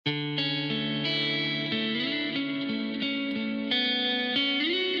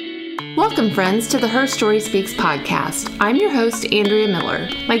Welcome, friends, to the Her Story Speaks podcast. I'm your host, Andrea Miller.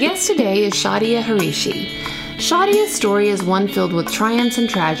 My guest today is Shadia Harishi. Shadia's story is one filled with triumphs and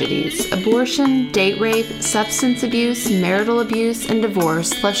tragedies. Abortion, date rape, substance abuse, marital abuse, and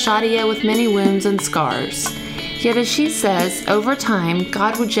divorce left Shadia with many wounds and scars. Yet, as she says, over time,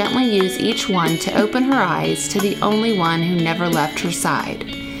 God would gently use each one to open her eyes to the only one who never left her side.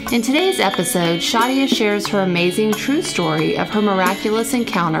 In today's episode, Shadia shares her amazing true story of her miraculous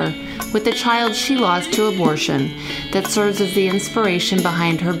encounter with the child she lost to abortion that serves as the inspiration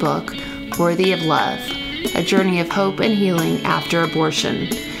behind her book, Worthy of Love, A Journey of Hope and Healing After Abortion,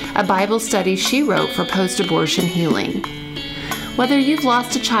 a Bible study she wrote for post-abortion healing. Whether you've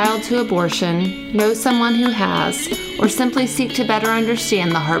lost a child to abortion, know someone who has, or simply seek to better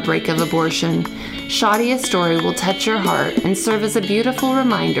understand the heartbreak of abortion, Shadia's story will touch your heart and serve as a beautiful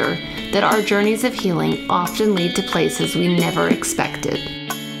reminder that our journeys of healing often lead to places we never expected.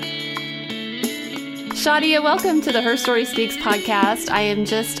 Shadia, welcome to the Her Story Speaks podcast. I am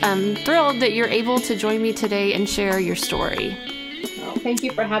just thrilled that you're able to join me today and share your story. Thank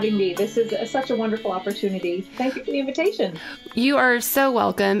you for having me. This is such a wonderful opportunity. Thank you for the invitation. You are so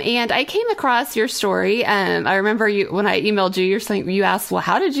welcome. And I came across your story. I remember when I emailed you, you asked, well,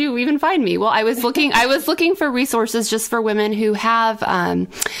 how did you even find me? Well, I was looking for resources just for women who have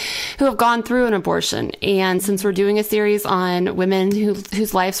gone through an abortion. And since we're doing a series on women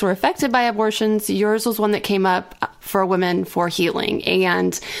whose lives were affected by abortions, yours was one that came up for women for healing.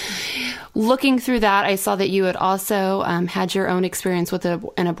 And looking through that, I saw that you had also had your own experience with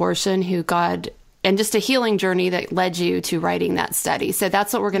an abortion and just a healing journey that led you to writing that study. So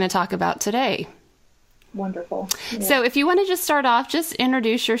that's what we're going to talk about today. Wonderful. Yeah. So if you want to just start off, just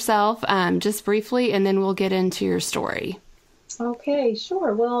introduce yourself just briefly, and then we'll get into your story. Okay,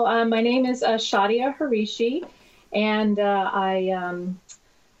 sure. Well, my name is Shadia Harishi, and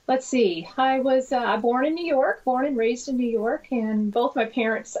let's see. I was born and raised in New York, and both my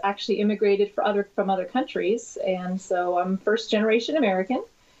parents actually immigrated from other countries, and so I'm first generation American,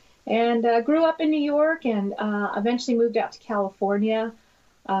 and grew up in New York, and eventually moved out to California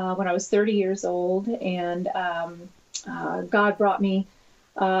when I was 30 years old, and God brought me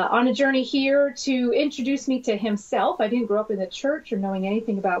on a journey here to introduce me to Himself. I didn't grow up in the church or knowing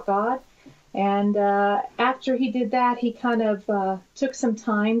anything about God. And after He did that, He kind of took some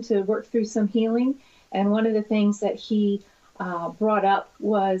time to work through some healing. And one of the things that He brought up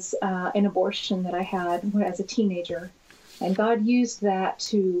was an abortion that I had as a teenager. And God used that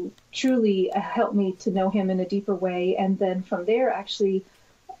to truly help me to know Him in a deeper way. And then from there, actually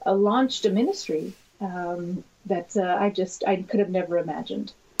launched a ministry that I could have never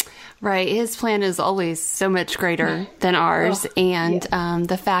imagined. Right. His plan is always so much greater than ours.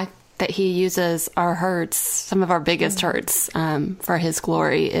 The fact that He uses our hurts, some of our biggest hurts, for His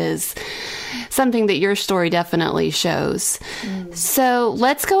glory is something that your story definitely shows. So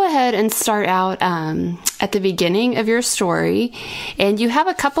let's go ahead and start out at the beginning of your story. And you have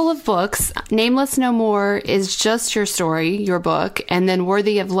a couple of books. Nameless No More is just your story, your book, and then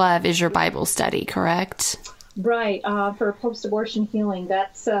Worthy of Love is your Bible study, correct? Right. For post-abortion healing,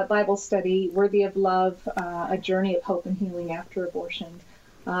 that's a Bible study, Worthy of Love, A Journey of Hope and Healing After Abortion.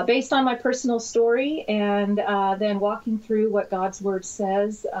 Based on my personal story, and then walking through what God's Word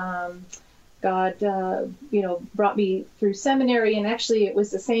says. God, brought me through seminary, and actually it was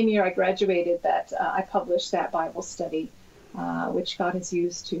the same year I graduated that I published that Bible study, which God has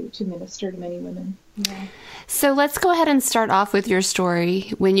used to minister to many women. Yeah. So let's go ahead and start off with your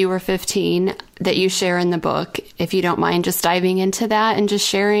story when you were 15 that you share in the book, if you don't mind just diving into that and just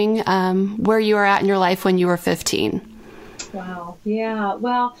sharing where you were at in your life when you were 15. Wow. Yeah.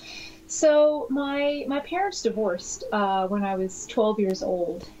 Well, so my parents divorced when I was 12 years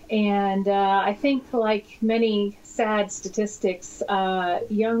old. And I think, like many sad statistics,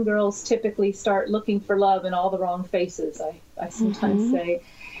 young girls typically start looking for love in all the wrong faces, I sometimes say.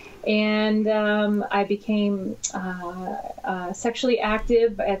 And I became sexually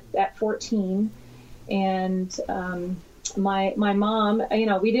active at 14. And my mom,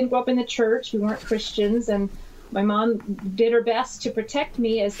 we didn't grow up in the church. We weren't Christians. And my mom did her best to protect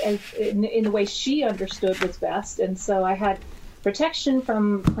me as in the way she understood was best. And so I had protection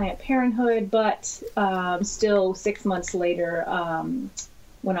from Planned Parenthood, but still 6 months later,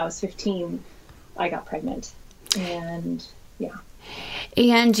 when I was 15, I got pregnant. And yeah.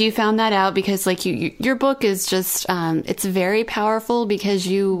 And you found that out because, like, your book is just, it's very powerful because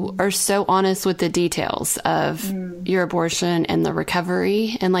you are so honest with the details of your abortion and the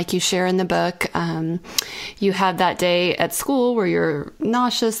recovery. And like you share in the book, you have that day at school where you're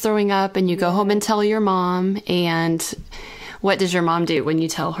nauseous, throwing up, and you go home and tell your mom. And what does your mom do when you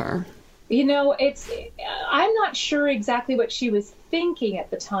tell her? I'm not sure exactly what she was thinking at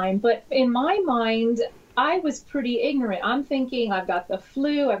the time, but in my mind, I was pretty ignorant. I'm thinking I've got the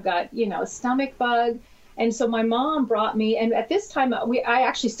flu, I've got, a stomach bug. And so my mom brought me, and at this time, I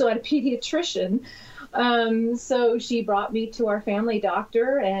actually still had a pediatrician. So she brought me to our family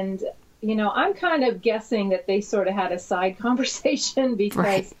doctor, and, I'm kind of guessing that they sort of had a side conversation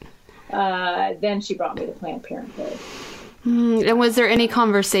because then she brought me to Planned Parenthood. And was there any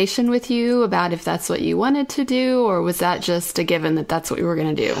conversation with you about if that's what you wanted to do, or was that just a given that that's what you were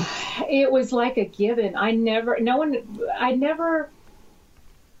going to do? It was like a given. I never,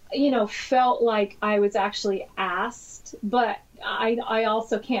 felt like I was actually asked, but I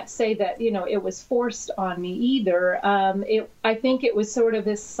also can't say that, it was forced on me either. I think it was sort of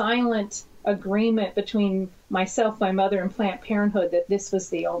this silent agreement between myself, my mother, and Planned Parenthood that this was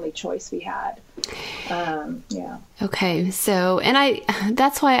the only choice we had. Okay. So, and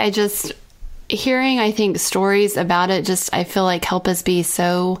that's why hearing, I think, stories about it, I feel like help us be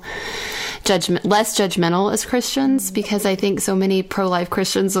so less judgmental as Christians, because I think so many pro-life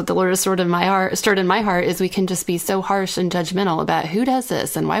Christians, what the Lord has stirred in my heart is we can just be so harsh and judgmental about who does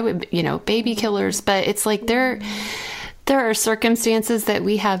this and why would, baby killers. But it's like there are circumstances that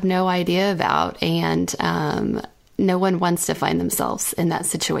we have no idea about, and no one wants to find themselves in that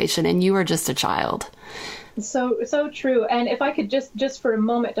situation. And you are just a child. So true. And if I could just for a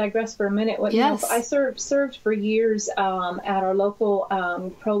moment digress for a minute, yes. I served for years at our local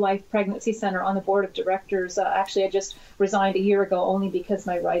pro-life pregnancy center on the board of directors. Actually, I just resigned a year ago only because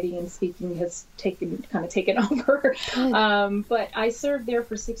my writing and speaking has taken over. But I served there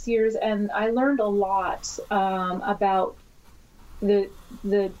for 6 years, and I learned a lot about the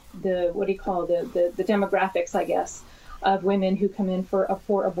what do you call the demographics, I guess, of women who come in for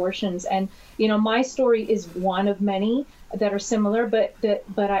abortions. And my story is one of many that are similar, but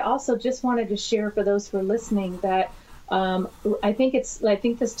I also just wanted to share for those who are listening that I think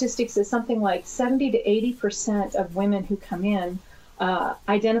the statistics is something like 70 to 80% of women who come in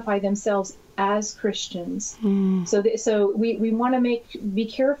identify themselves as Christians. So we want to be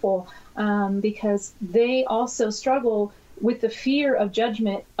careful because they also struggle with the fear of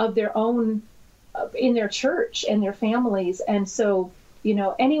judgment of their own in their church and their families. And so,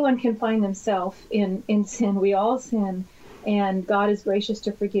 anyone can find themselves in sin. We all sin, and God is gracious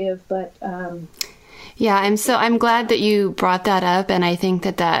to forgive. But I'm glad that you brought that up. And I think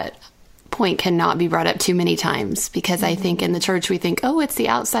that point cannot be brought up too many times, because I think in the church we think, oh, it's the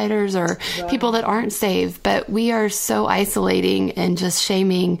outsiders or people that aren't saved. But we are so isolating and just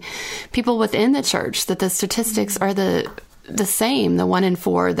shaming people within the church that the statistics are the same, the 1 in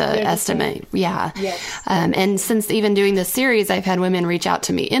 4, the estimate. Yeah. Yes. And since even doing this series, I've had women reach out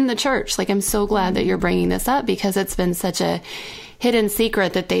to me in the church. Like, I'm so glad that you're bringing this up, because it's been such a hidden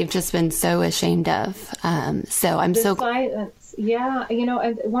secret that they've just been so ashamed of. So I'm so glad. Yeah.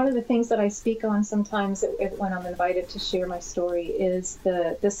 And one of the things that I speak on sometimes when I'm invited to share my story is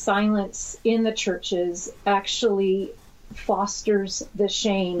the silence in the churches actually fosters the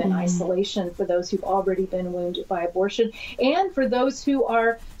shame and isolation for those who've already been wounded by abortion, and for those who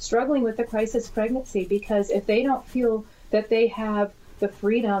are struggling with the crisis pregnancy, because if they don't feel that they have the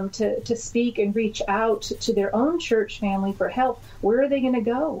freedom to speak and reach out to their own church family for help, where are they going to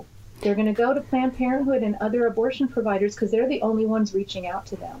go? They're going to go to Planned Parenthood and other abortion providers because they're the only ones reaching out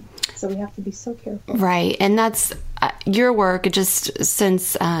to them. So we have to be so careful. Right. And that's your work. Just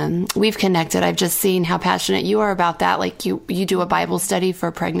since we've connected, I've just seen how passionate you are about that. Like you do a Bible study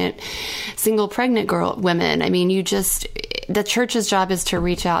for single pregnant women. I mean, the church's job is to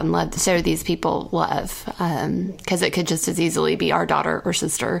reach out and show these people love, because it could just as easily be our daughter or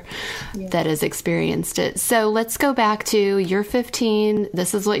sister that has experienced it. So let's go back to you're 15.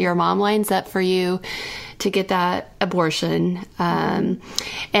 This is what your mom lines up for you to get that abortion.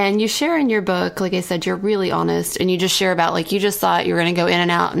 And you share in your book, like I said, you're really honest, and you just share about, like, you just thought you were going to go in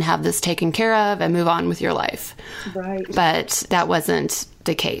and out and have this taken care of and move on with your life. Right. But that wasn't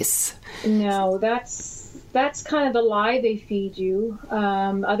the case. No, that's kind of the lie they feed you.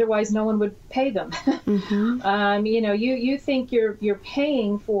 Otherwise, no one would pay them. Mm-hmm. You think you're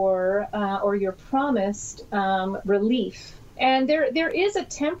paying for or you're promised relief, and there is a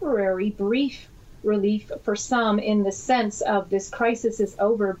temporary, brief relief for some in the sense of this crisis is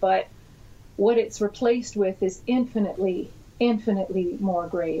over, but what it's replaced with is infinitely more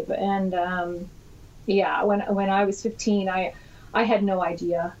grave. And when I was 15, I had no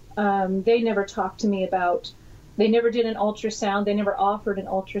idea. They never talked to me they never did an ultrasound. They never offered an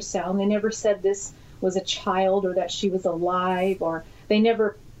ultrasound. They never said this was a child or that she was alive, or they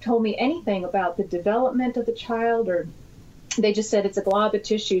never told me anything about the development of the child or they just said it's a glob of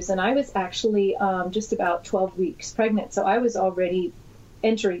tissues. And I was actually just about 12 weeks pregnant. So I was already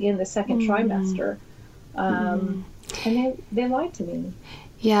entering in the second trimester. And they lied to me.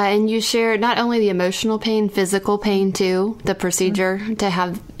 Yeah, and you shared not only the emotional pain, physical pain too, the procedure to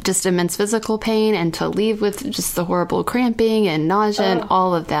have just immense physical pain and to leave with just the horrible cramping and nausea and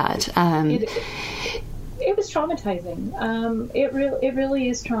all of that. It was traumatizing. It really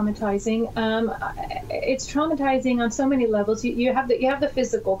is traumatizing. It's traumatizing on so many levels. You have the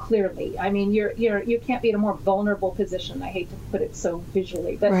physical clearly. I mean, you can't be in a more vulnerable position. I hate to put it so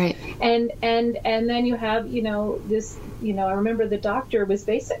visually, but right. And then you have this. I remember the doctor was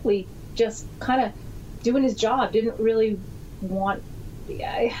basically just kind of doing his job. Didn't really want.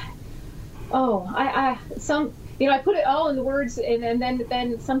 I put it all in the words, and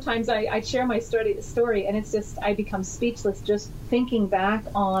then sometimes I share my story, and it's just I become speechless just thinking back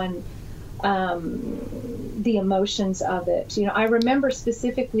on the emotions of it. I remember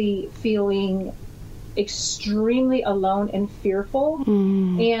specifically feeling extremely alone and fearful,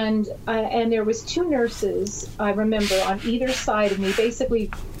 and there was 2 nurses I remember on either side of me,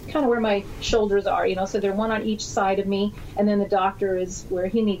 basically kind of where my shoulders are, so they're one on each side of me, and then the doctor is where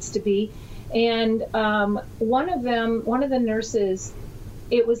he needs to be. And one of the nurses,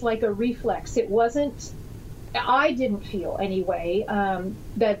 it was like a reflex. It wasn't, I didn't feel anyway,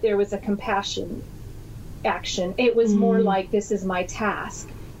 that there was a compassion action. It was more like, this is my task,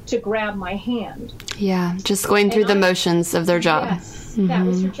 to grab my hand. Yeah, just going through the motions of their job. Yes, that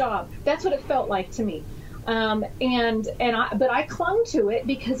was your job. That's what it felt like to me. But I clung to it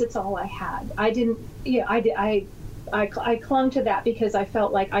because it's all I had. I clung to that because I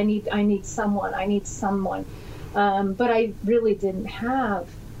felt like I need someone. But I really didn't have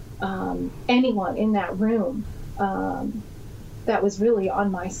anyone in that room that was really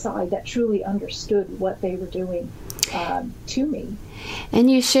on my side, that truly understood what they were doing to me. And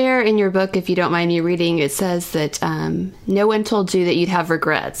you share in your book, if you don't mind me reading, it says that no one told you that you'd have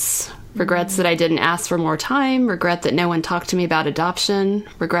regrets. Regrets that I didn't ask for more time, regret that no one talked to me about adoption,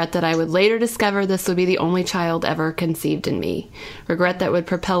 regret that I would later discover this would be the only child ever conceived in me, regret that would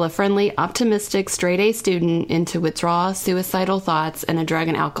propel a friendly, optimistic, straight-A student into withdrawal, suicidal thoughts, and a drug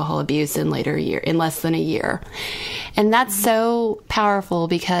and alcohol abuse in less than a year. And that's so powerful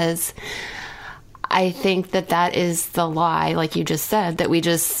because I think that is the lie, like you just said, that we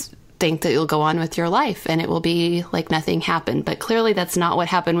just think that you'll go on with your life and it will be like nothing happened. But clearly that's not what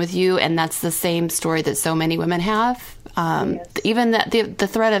happened with you. And that's the same story that so many women have. Yes. Even the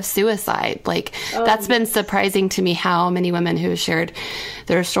threat of suicide, that's been surprising to me how many women who shared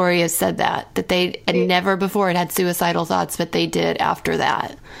their story have said that they never before had suicidal thoughts, but they did after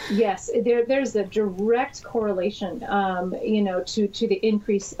that. Yes, there's a direct correlation, to the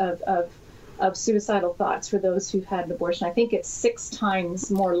increase of suicidal thoughts for those who've had an abortion. I think it's 6 times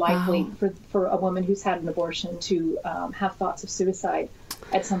more likely for a woman who's had an abortion to have thoughts of suicide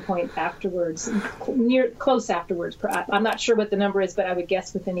at some point afterwards, close afterwards. I'm not sure what the number is, but I would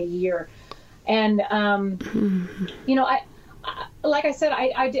guess within a year. And, like I said,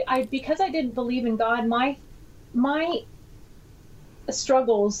 I because I didn't believe in God, my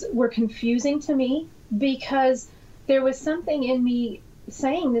struggles were confusing to me because there was something in me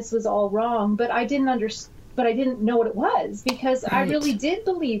saying this was all wrong, but I didn't know what it was, because right. I really did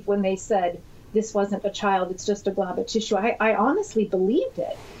believe when they said this wasn't a child, it's just a glob of tissue. I honestly believed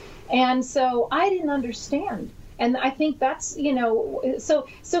it. And so I didn't understand. And I think that's, so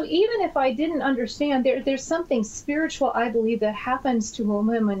even if I didn't understand, there's something spiritual, I believe, that happens to a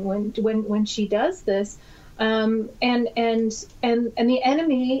woman when she does this. And the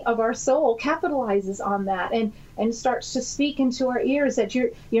enemy of our soul capitalizes on that and starts to speak into our ears that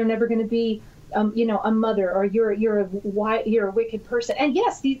you're never going to be a mother, or you're a wicked person. And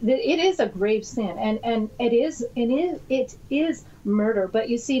yes, it is a grave sin, and it is murder. But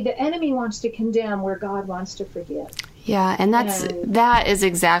you see, the enemy wants to condemn where God wants to forgive. Yeah, and that is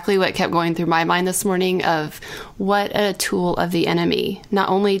exactly what kept going through my mind this morning, of what a tool of the enemy. Not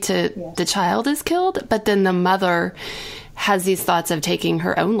only the child is killed, but then the mother has these thoughts of taking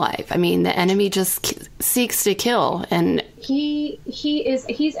her own life. I mean, the enemy just seeks to kill, and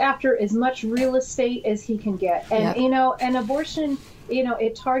he's after as much real estate as he can get. And an abortion,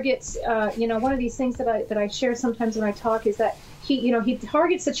 it targets. One of these things that I share sometimes when I talk is that he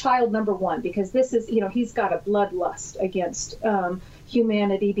targets the child, number one, because this is, he's got a bloodlust against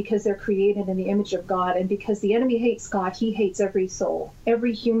humanity, because they're created in the image of God, and because the enemy hates God, he hates every soul,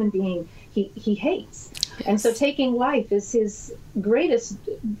 every human being he hates. Yes. And so taking life is his greatest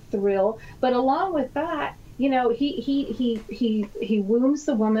thrill. But along with that, he wounds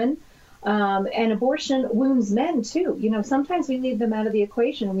the woman. And abortion wounds men too. Sometimes we leave them out of the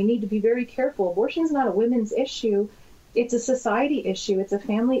equation, and we need to be very careful. Abortion is not a women's issue. It's a society issue. It's a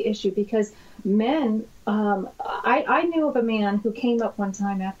family issue, because men, I knew of a man who came up one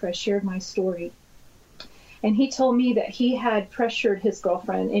time after I shared my story, and he told me that he had pressured his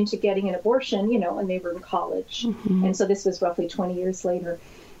girlfriend into getting an abortion, when they were in college. Mm-hmm. And so this was roughly 20 years later.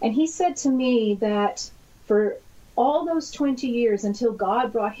 And he said to me that for all those 20 years, until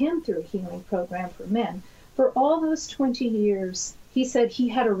God brought him through a healing program for men, for all those 20 years, he said he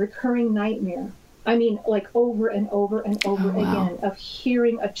had a recurring nightmare. I mean, like over and over and over again, of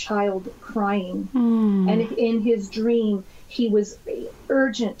hearing a child crying. And in his dream, he was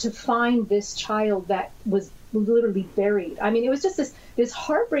urgent to find this child that was literally buried. I mean, it was just this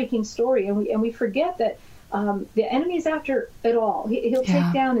heartbreaking story. And we forget that the enemy is after it all. He'll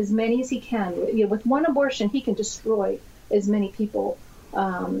take down as many as he can. With one abortion, he can destroy as many people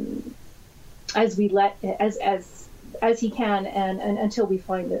as he can, and until we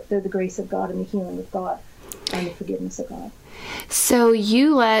find the grace of God and the healing of God and the forgiveness of God. So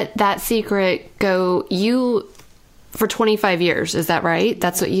you let that secret go. For 25 years, is that right?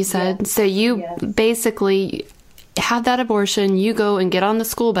 That's what you said? Yes. So you basically had that abortion, you go and get on the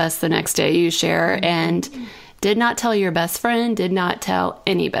school bus the next day, you share, and did not tell your best friend, did not tell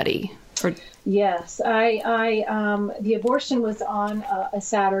anybody. Yes, the abortion was on a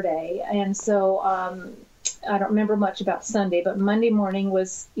Saturday, and so I don't remember much about Sunday, but Monday morning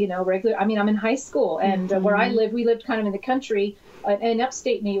was, regular. I mean, I'm in high school, and where I live, we lived kind of in the country, in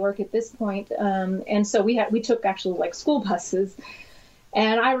upstate New York at this point, and so we took actually like school buses.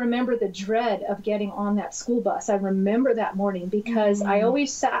 And I remember the dread of getting on that school bus. I remember that morning, because I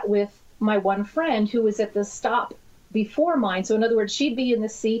always sat with my one friend who was at the stop before mine. So in other words, she'd be in the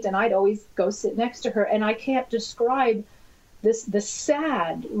seat and I'd always go sit next to her. And I can't describe the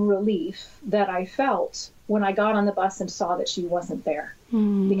sad relief that I felt when I got on the bus and saw that she wasn't there,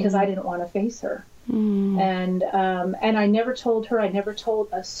 because I didn't want to face her. And I never told her. I never told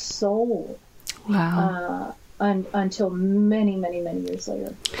a soul. Wow. Until many, many, many years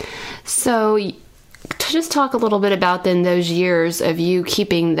later. So to just talk a little bit about then those years of you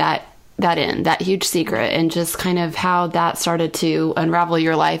keeping that huge secret, and just kind of how that started to unravel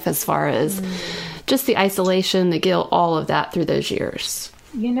your life as far as just the isolation, the guilt, all of that through those years.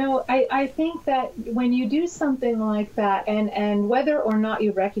 I think that when you do something like that, and whether or not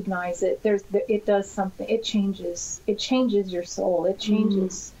you recognize it, it does something. It changes your soul. It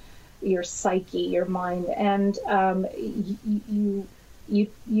changes your psyche, your mind, and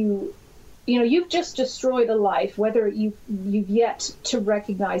you've just destroyed a life, whether you've yet to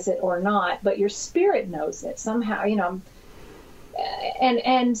recognize it or not, but your spirit knows it somehow,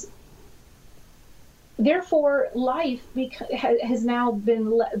 and therefore life has now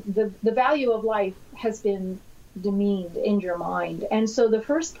been, the value of life has been demeaned in your mind. And so the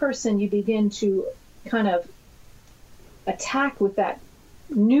first person you begin to kind of attack with that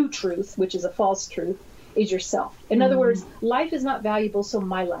new truth, which is a false truth, is yourself. In other words, life is not valuable, so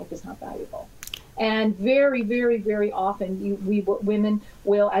my life is not valuable. And very, very, very often, women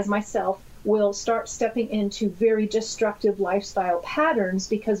will, as myself, will start stepping into very destructive lifestyle patterns,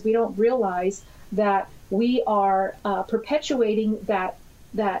 because we don't realize that we are perpetuating that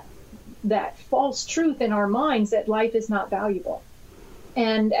false truth in our minds that life is not valuable,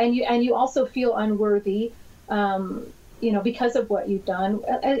 and you also feel unworthy. Because of what you've done.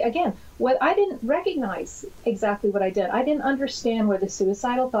 Again, I didn't recognize exactly what I did. I didn't understand where the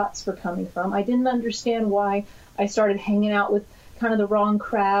suicidal thoughts were coming from. I didn't understand why I started hanging out with kind of the wrong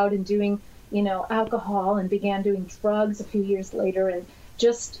crowd and doing, alcohol, and began doing drugs a few years later, and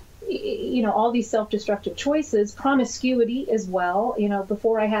just, all these self-destructive choices, promiscuity as well.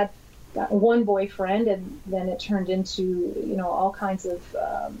 Before I had one boyfriend, and then it turned into, all kinds of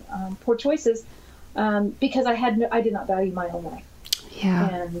poor choices. Because I did not value my own life,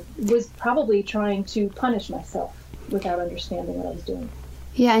 and was probably trying to punish myself without understanding what I was doing.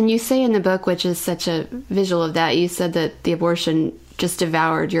 Yeah, and you say in the book, which is such a visual of that, you said that the abortion just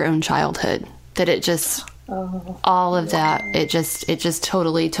devoured your own childhood, that it just, all of that, it just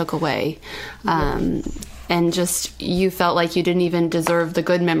totally took away. And just, you felt like you didn't even deserve the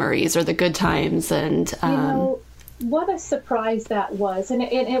good memories or the good times. And, what a surprise that was. And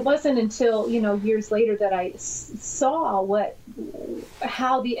it wasn't until, years later that I saw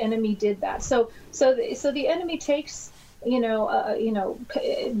how the enemy did that. So the enemy takes,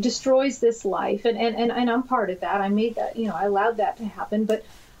 destroys this life, and I'm part of that. I made that, I allowed that to happen. But,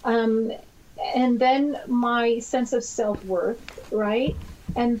 and then my sense of self-worth, right?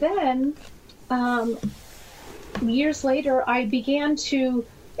 And then, years later, I began to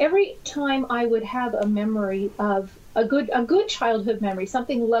every time I would have a memory of a good childhood memory,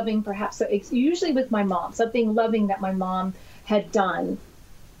 something loving, perhaps, usually with my mom, something loving that my mom had done.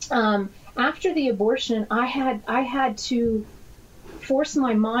 After the abortion, I had to force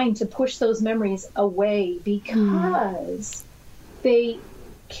my mind to push those memories away because they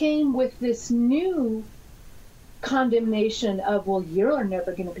came with this new condemnation of, well, you're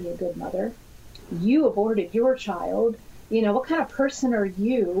never going to be a good mother. You aborted your child. What kind of person are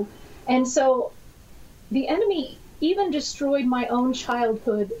you? And so the enemy even destroyed my own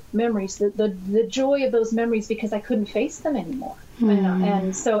childhood memories, the joy of those memories, because I couldn't face them anymore.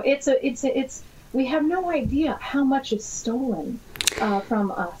 And so we have no idea how much is stolen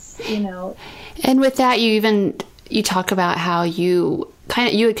from us, And with that, you talk about how you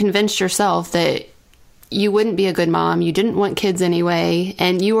had convinced yourself that you wouldn't be a good mom. You didn't want kids anyway,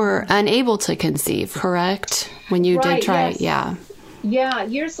 and you were unable to conceive, correct? When you did try, yes. Yeah. Yeah,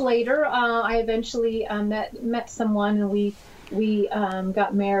 years later, I eventually met someone, and we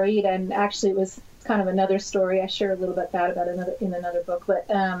got married. And actually, it was kind of another story. I share a little bit about in another book, but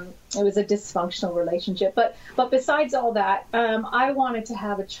it was a dysfunctional relationship. But besides all that, I wanted to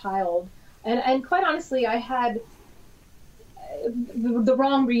have a child, and quite honestly, I had the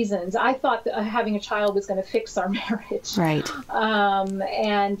wrong reasons. I thought that having a child was going to fix our marriage. Right.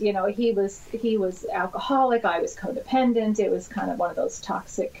 And he was alcoholic. I was codependent. It was kind of one of those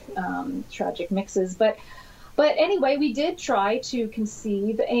toxic, tragic mixes. But anyway, we did try to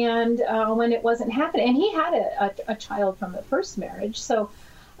conceive, and when it wasn't happening, and he had a child from the first marriage, so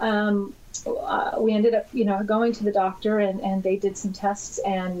we ended up, going to the doctor, and they did some tests,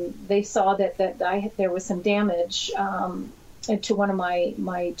 and they saw that there was some damage to one of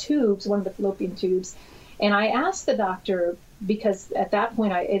my tubes, one of the fallopian tubes. And I asked the doctor, because at that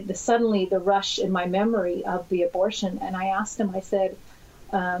point, suddenly the rush in my memory of the abortion, and I asked him, I said,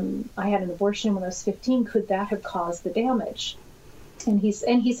 I had an abortion when I was 15. Could that have caused the damage? And he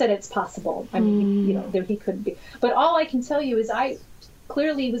said it's possible. I mean, he couldn't be. But all I can tell you is I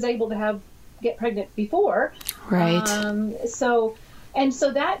clearly was able to get pregnant before. Right. So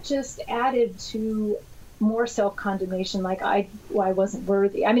that just added to more self-condemnation, like I wasn't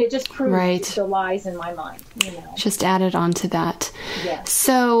worthy. I mean, it just proved the lies in my mind, Just added on to that. Yes.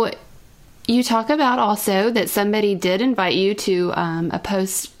 So you talk about also that somebody did invite you to a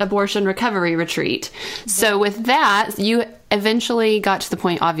post-abortion recovery retreat. Yeah. So with that, you eventually got to the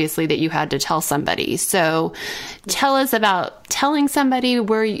point, obviously, that you had to tell somebody. So tell us about telling somebody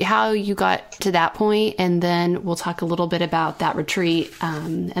how you got to that point, and then we'll talk a little bit about that retreat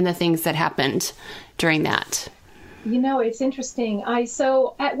and the things that happened during that. It's interesting.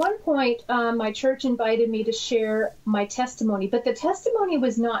 So at one point, my church invited me to share my testimony, but the testimony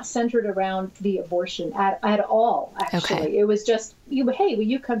was not centered around the abortion at all, actually. Okay. It was just, hey, will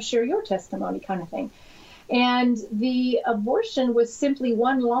you come share your testimony kind of thing. And the abortion was simply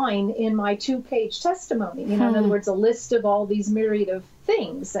one line in my 2-page testimony. In other words, a list of all these myriad of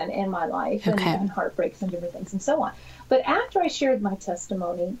things in my life, and heartbreaks and different things and so on. But after I shared my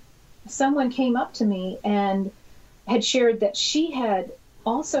testimony, someone came up to me and had shared that she had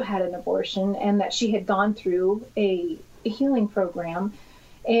also had an abortion, and that she had gone through a healing program.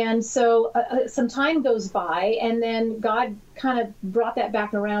 And so some time goes by, and then God kind of brought that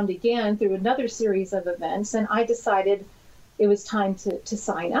back around again through another series of events, and I decided it was time to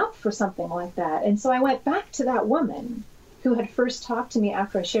sign up for something like that. And so I went back to that woman who had first talked to me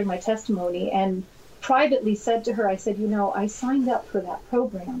after I shared my testimony, and privately said to her, I said, I signed up for that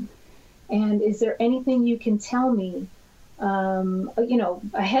program, and is there anything you can tell me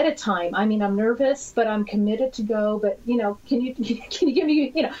ahead of time? I mean, I'm nervous, but I'm committed to go. But, can you give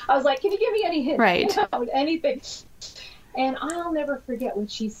me, I was like, can you give me any hints? Right. Anything. And I'll never forget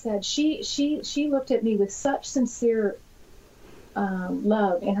what she said. She looked at me with such sincere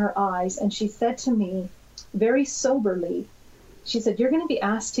love in her eyes. And she said to me very soberly, she said, you're going to be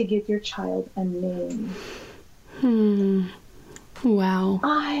asked to give your child a name. Wow.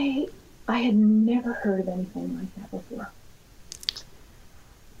 I had never heard of anything like that before.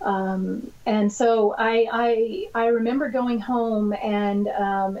 And so I remember going home and,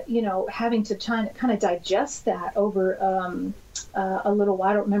 having to kind of digest that over a little while.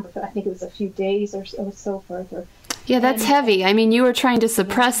 I don't remember, I think it was a few days or so further. Yeah, that's heavy. I mean, you were trying to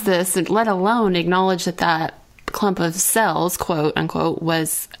suppress this, and let alone acknowledge that clump of cells, quote unquote,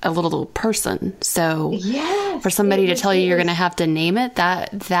 was a little person. So yes, for somebody to tell you you're going to have to name it,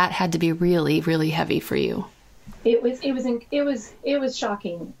 that had to be really, really heavy for you. It was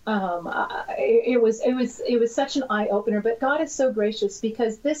shocking. It was such an eye opener. But God is so gracious,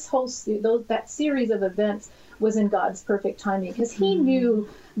 because this whole that series of events was in God's perfect timing, because he knew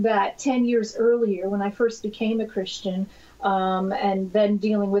that 10 years earlier, when I first became a Christian, and then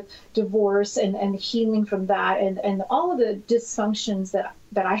dealing with divorce and healing from that, and all of the dysfunctions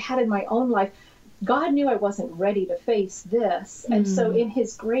that I had in my own life, God knew I wasn't ready to face this. And so in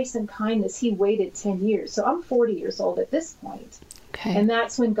his grace and kindness, he waited 10 years. So I'm 40 years old at this point. Okay. And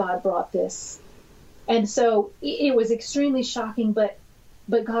that's when God brought this. And so it was extremely shocking, but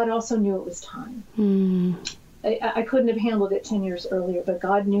God also knew it was time. I couldn't have handled it 10 years earlier, but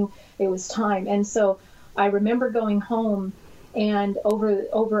God knew it was time. And so I remember going home, and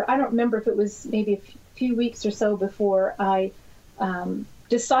over I don't remember if it was maybe a few weeks or so before I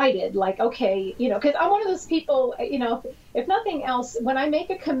decided, like, okay, because I'm one of those people, if nothing else, when I make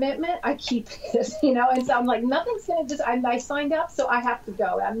a commitment, I keep it, and so I'm like, nothing's going to I signed up, so I have to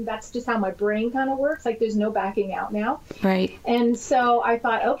go. I mean, that's just how my brain kind of works. Like, there's no backing out now. Right. And so I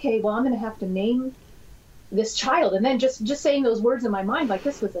thought, okay, well, I'm going to have to name this child. And then just saying those words in my mind, like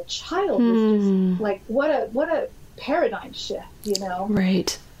this was a child, was just like, what a paradigm shift,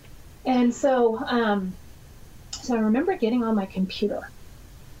 Right. And so, so I remember getting on my computer,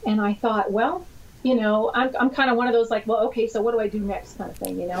 and I thought, well, I'm kind of one of those, like, well, okay, so what do I do next kind of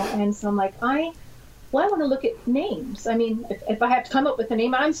thing, And so I'm like, I want to look at names. I mean, if I have to come up with a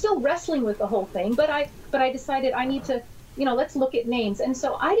name, I'm still wrestling with the whole thing, but I decided I need to, let's look at names. And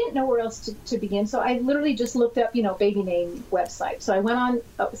so I didn't know where else to begin. So I literally just looked up, baby name website. So I went on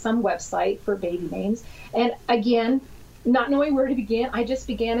some website for baby names. And again, not knowing where to begin, I just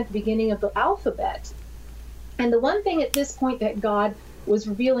began at the beginning of the alphabet. And the one thing at this point that God was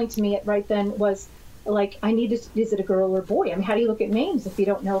revealing to me right then was, like, is it a girl or a boy? I mean, how do you look at names if you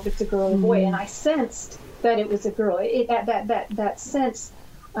don't know if it's a girl or a boy? And I sensed that it was a girl. That sense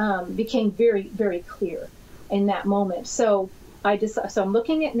became very, very clear in that moment. So so I'm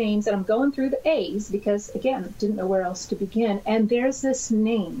looking at names, and I'm going through the A's because, again, didn't know where else to begin. And there's this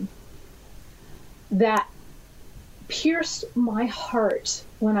name that pierced my heart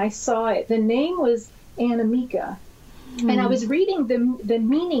when I saw it. The name was Anamika. And I was reading the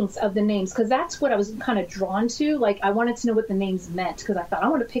meanings of the names, because that's what I was kind of drawn to. Like, I wanted to know what the names meant, because I thought I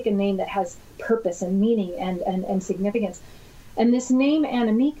want to pick a name that has purpose and meaning and significance. And this name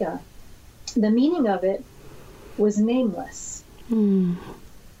Anamika, the meaning of it was nameless. And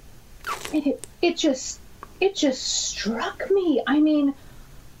it just struck me. I mean,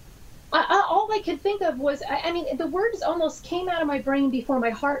 all I could think of was, the words almost came out of my brain before my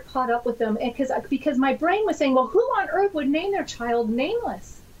heart caught up with them, because my brain was saying, well, who on earth would name their child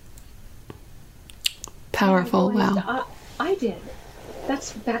Nameless? Powerful. Wow. I did.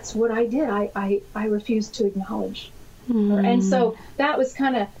 That's what I did. I refused to acknowledge her. And so that was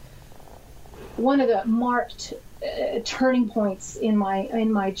kind of one of the marked turning points in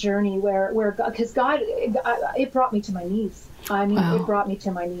my journey, where because God, it brought me to my knees. I mean, wow. It brought me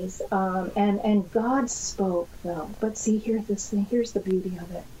to my knees. And God spoke, though. But see, here's the beauty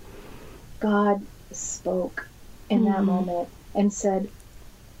of it. God spoke in that moment and said,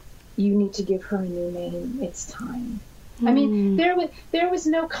 you need to give her a new name. It's time. I mean, there was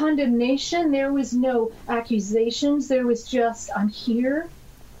no condemnation. There was no accusations. There was just, I'm here.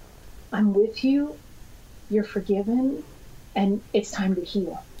 I'm with you. You're forgiven. And it's time to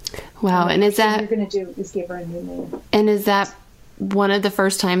heal. Wow. And is that what you're going to do is give her a new name. And is that one of the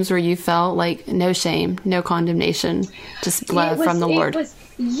first times where you felt like no shame, no condemnation, just love from the Lord?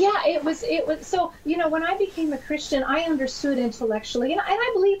 It was. So, when I became a Christian, I understood intellectually, and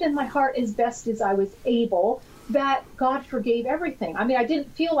I believed in my heart as best as I was able that God forgave everything. I mean, I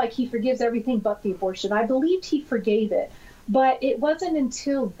didn't feel like he forgives everything but the abortion. I believed he forgave it. But it wasn't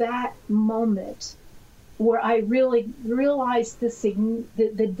until that moment where I really realized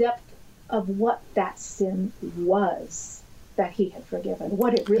the depth of what that sin was that he had forgiven.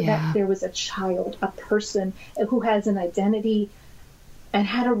 That there was a child, a person who has an identity and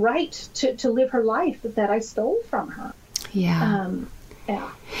had a right to live her life that I stole from her. Yeah.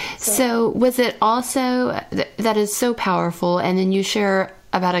 So was it also, that is so powerful, and then you share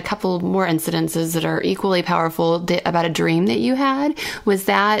about a couple more incidences that are equally powerful about a dream that you had. Was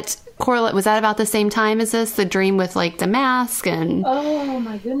that about the same time as this, the dream with like the mask and... Oh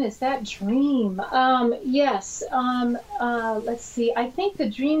my goodness, that dream. Yes. Let's see. I think the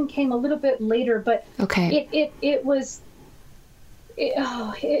dream came a little bit later, but okay. It was...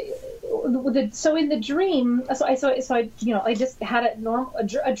 So in the dream, I just had a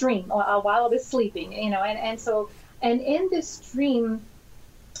dream while I was sleeping, and in this dream,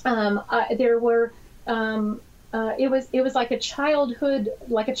 there were, it was like a childhood,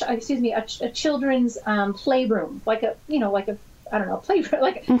 a children's playroom, like a playroom,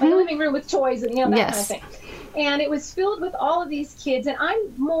 like a living room with toys and that kind of thing. And it was filled with all of these kids, and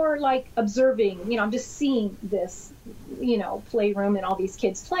I'm more like observing, I'm just seeing this, playroom and all these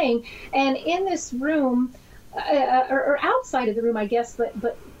kids playing. And in this room, or outside of the room, I guess, but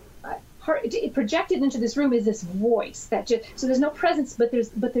it projected into this room is this voice that so there's no presence, but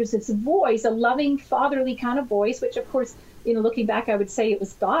there's this voice, a loving, fatherly kind of voice, which of course, looking back, I would say it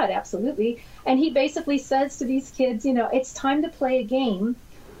was God, absolutely. And he basically says to these kids, it's time to play a game.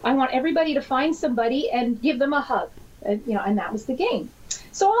 I want everybody to find somebody and give them a hug, and that was the game.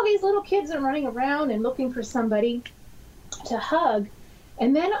 So all these little kids are running around and looking for somebody to hug.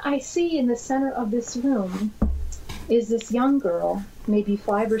 And then I see in the center of this room is this young girl, maybe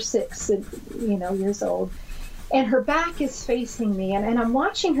 5 or 6, years old. And her back is facing me. And I'm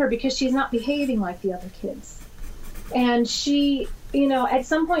watching her because she's not behaving like the other kids. And she, at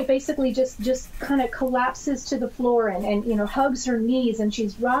some point basically just kind of collapses to the floor and hugs her knees, and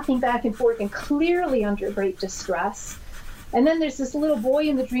she's rocking back and forth and clearly under great distress. And then there's this little boy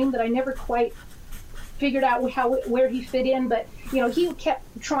in the dream that I never quite figured out where he fit in, but he kept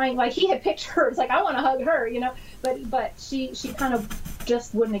trying, like he had picked her. It's like, I want to hug her, but she kind of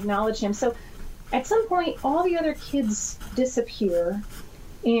just wouldn't acknowledge him. So at some point all the other kids disappear,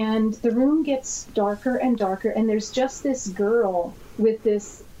 and the room gets darker and darker, and there's just this girl with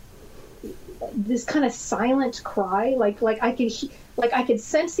this kind of silent cry, like I could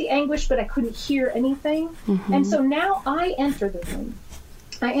sense the anguish, but I couldn't hear anything. Mm-hmm. And so now I enter the room.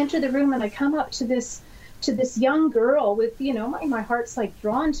 And I come up to this young girl with, my heart's like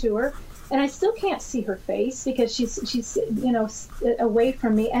drawn to her, and I still can't see her face because she's away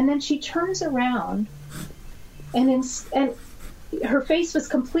from me. And then she turns around, and her face was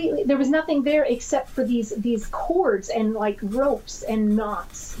completely, there was nothing there except for these cords and like ropes and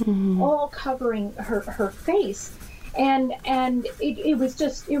knots, mm-hmm. all covering her face. And it was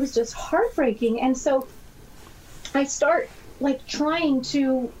just heartbreaking. And so I start like trying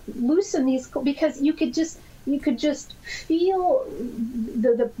to loosen these, because you could just feel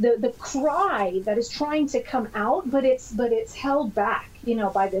the cry that is trying to come out, but it's held back,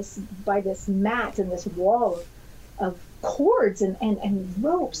 by this mat and this wall of cords and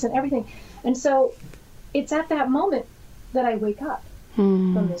ropes and everything. And so it's at that moment that I wake up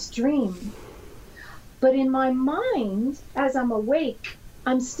from this dream. But in my mind, as I'm awake,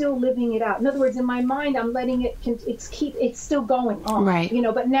 I'm still living it out. In other words, in my mind, I'm letting it's still going on, right.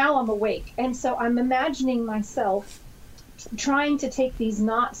 But now I'm awake. And so I'm imagining myself trying to take these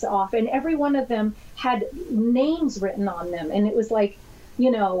knots off, and every one of them had names written on them. And it was like,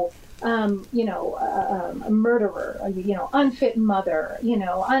 a murderer, unfit mother,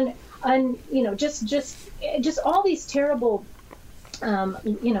 just all these terrible,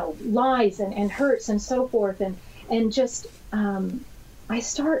 lies and hurts and so forth. And just, I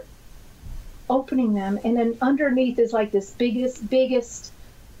start opening them, and then underneath is like this biggest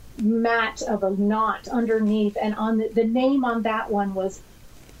mat of a knot underneath, and on the name on that one was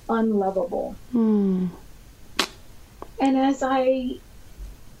Unlovable. And as I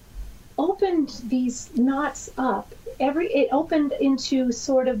opened these knots up, it opened into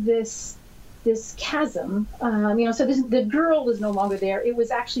sort of this chasm, so the girl was no longer there. It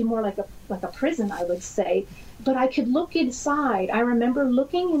was actually more like a prison, I would say. But I could look inside. I remember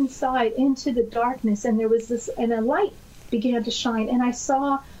looking inside into the darkness, and there was and a light began to shine, and I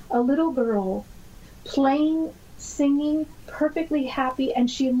saw a little girl playing, singing, perfectly happy,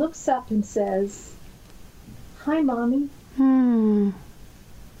 and she looks up and says, "Hi, Mommy."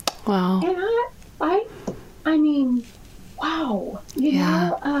 Wow. And I mean, wow.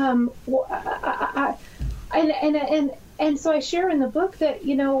 And so I share in the book that,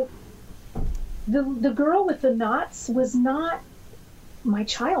 the girl with the knots was not my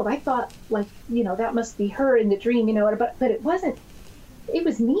child. I thought, like, that must be her in the dream, but it wasn't. It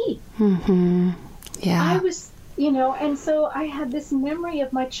was me. Mm-hmm. Yeah. I was, and so I had this memory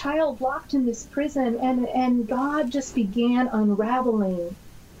of my child locked in this prison, and God just began unraveling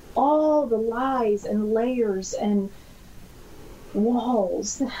all the lies and layers and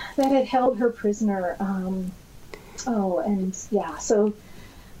walls that had held her prisoner. So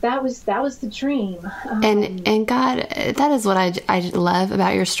that was the dream. And God, that is what I love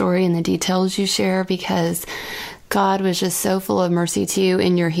about your story and the details you share, because God was just so full of mercy to you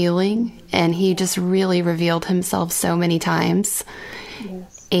in your healing, and he just really revealed himself so many times.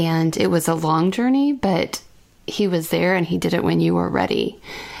 Yes. And it was a long journey, but he was there, and he did it when you were ready.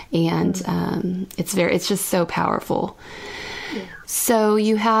 And it's just so powerful. Yeah. So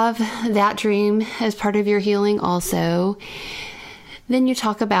you have that dream as part of your healing also. Then you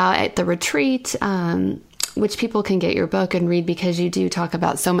talk about at the retreat, which people can get your book and read because you do talk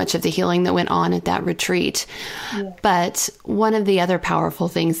about so much of the healing that went on at that retreat. Yeah. But one of the other powerful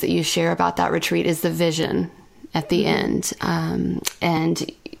things that you share about that retreat is the vision at the end.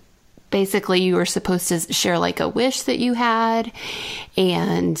 And basically you were supposed to share like a wish that you had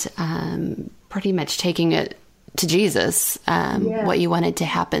and pretty much taking it to Jesus, what you wanted to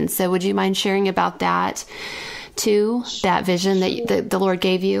happen. So would you mind sharing about that too, that vision that the Lord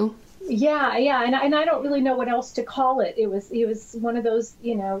gave you? Yeah. And I don't really know what else to call it. It was one of those,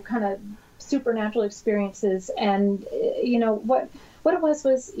 kind of supernatural experiences. And, what it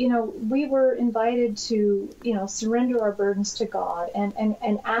was, we were invited to, surrender our burdens to God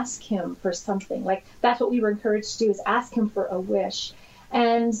and ask him for something. Like, that's what we were encouraged to do, is ask him for a wish.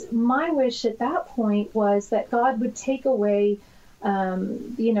 And my wish at that point was that God would take away,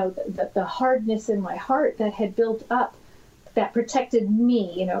 the hardness in my heart that had built up, that protected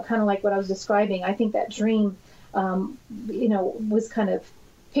me, kind of like what I was describing. I think that dream, was kind of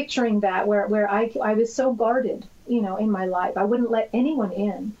picturing that where I was so guarded, in my life. I wouldn't let anyone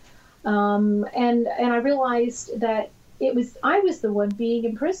in. And I realized that I was the one being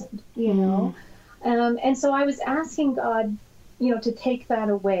imprisoned, and so I was asking God, to take that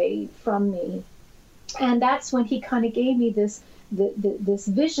away from me. And that's when he kind of gave me this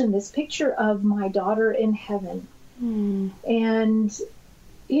vision, this picture of my daughter in heaven. And,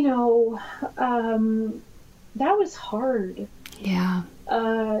 that was hard. Yeah.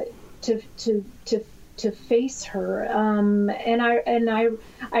 To face her. And I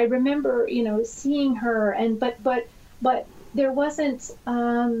remember, seeing her, but there wasn't,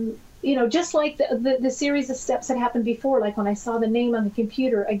 just like the series of steps that happened before, like when I saw the name on the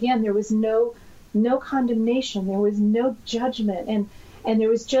computer, again, there was no condemnation, there was no judgment, and there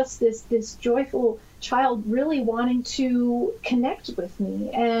was just this joyful child really wanting to connect with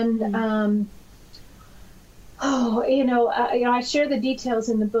me. And I share the details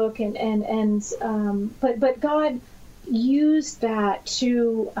in the book, but God used that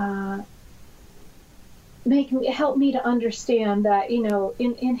to help me to understand that,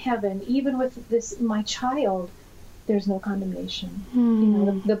 in heaven, even with this, my child, there's no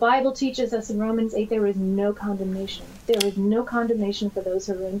condemnation. The Bible teaches us in Romans 8, there is no condemnation. There is no condemnation for those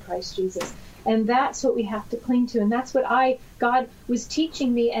who are in Christ Jesus. And that's what we have to cling to. And that's what God was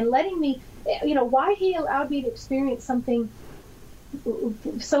teaching me and letting me, why he allowed me to experience something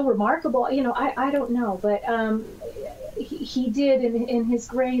so remarkable, I don't know, but he did in his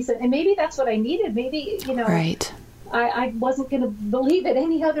grace, and maybe that's what I needed. Maybe, right. I wasn't going to believe it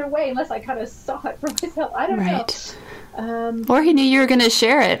any other way unless I kind of saw it for myself. I don't know. Or he knew you were going to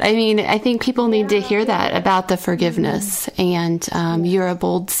share it. I mean, I think people need to hear that about the forgiveness. And you're a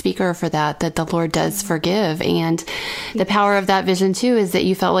bold speaker for that the Lord does forgive. And the power of that vision, too, is that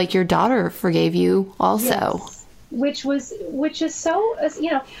you felt like your daughter forgave you also. Yes. Which is so,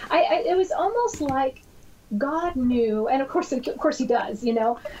 it was almost like God knew, and of course he does,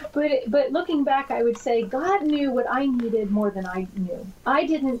 but looking back, I would say God knew what I needed more than I knew. I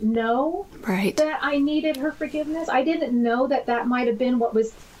didn't know that I needed her forgiveness. I didn't know that might have been what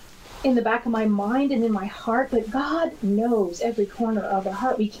was in the back of my mind and in my heart, but God knows every corner of the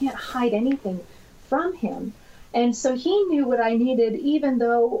heart. We can't hide anything from him. And so he knew what I needed, even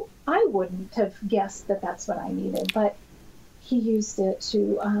though I wouldn't have guessed that that's what I needed, but he used it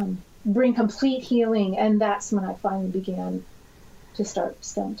to bring complete healing, and that's when I finally began to start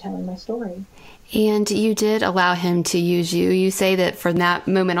telling my story. And you did allow him to use you. You say that from that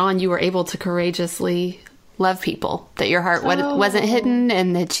moment on, you were able to courageously love people, that your heart wasn't hidden,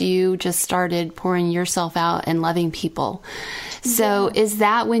 and that you just started pouring yourself out and loving people. So is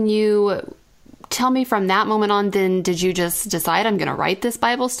that when you... Tell me, from that moment on, then, did you just decide, I'm going to write this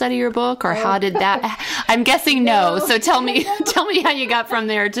Bible study or book, or how did that? I'm guessing no. So tell me how you got from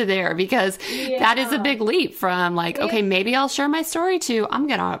there to there, because that is a big leap from okay, maybe I'll share my story to, I'm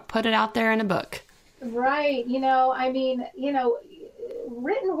going to put it out there in a book. Right.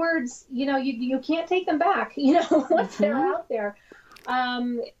 Written words, you can't take them back, once they're out there.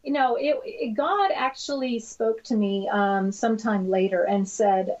 God actually spoke to me sometime later and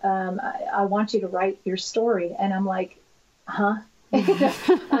said, I want you to write your story. And I'm like, huh?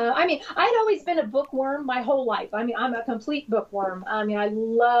 I'd always been a bookworm my whole life. I'm a complete bookworm. I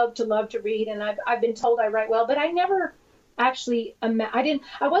love to read, and I've been told I write well, but I never actually,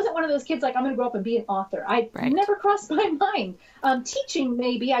 I wasn't one of those kids like, I'm going to grow up and be an author. Never crossed my mind. Teaching,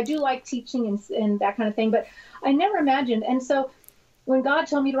 maybe. I do like teaching and that kind of thing, but I never imagined. And so when God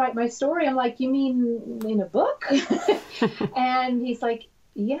told me to write my story, I'm like, you mean in a book? And he's like,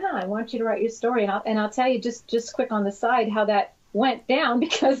 yeah, I want you to write your story. And I'll tell you just quick on the side how that went down,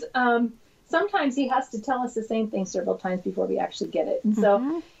 because sometimes he has to tell us the same thing several times before we actually get it. And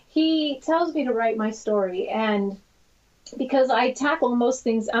so he tells me to write my story, and because I tackle most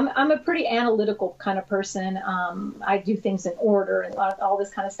things, I'm a pretty analytical kind of person. I do things in order and all this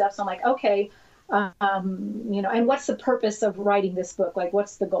kind of stuff. So I'm like, okay, and what's the purpose of writing this book? Like,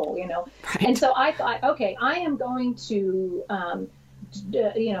 what's the goal, Right. And so I thought, okay, I am going to,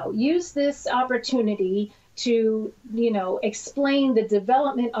 use this opportunity to, explain the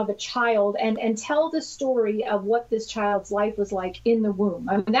development of a child and tell the story of what this child's life was like in the womb.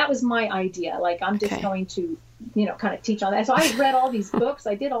 I mean, that was my idea. Like, I'm just going to, kind of teach on that. So I read all these books.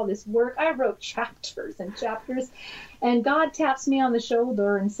 I did all this work. I wrote chapters and chapters. And God taps me on the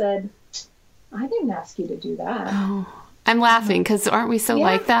shoulder and said, I didn't ask you to do that. Oh, I'm laughing because aren't we so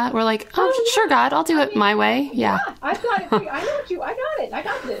like that? We're like, sure, God, I'll do it my way. Yeah. I've got it. I got it. I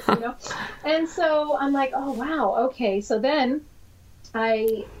got this, And so I'm like, oh, wow. Okay. So then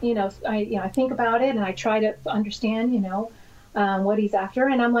I think about it and I try to understand, what he's after.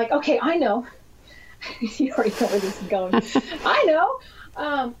 And I'm like, okay, I know. You already know where this is going. I know.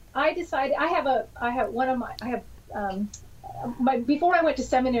 I decided before I went to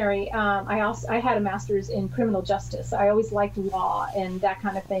seminary, I had a master's in criminal justice. I always liked law and that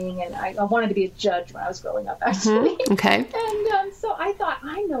kind of thing, and I wanted to be a judge when I was growing up, actually. Okay. And so I thought,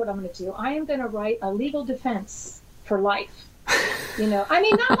 I know what I'm going to do. I am going to write a legal defense for life. Not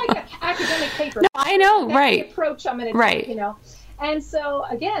like an academic paper. No, I know, That's right? The approach I'm going to take, And so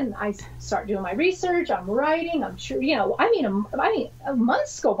again, I start doing my research. I'm writing. I'm sure,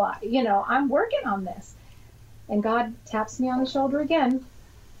 months go by. I'm working on this. And God taps me on the shoulder again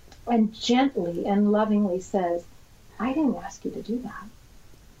and gently and lovingly says, I didn't ask you to do that.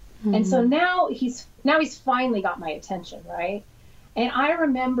 Mm-hmm. And so now he's finally got my attention, right? And I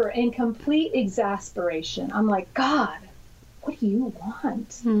remember in complete exasperation, I'm like, God, what do you want?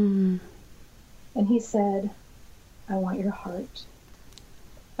 Mm-hmm. And he said, I want your heart.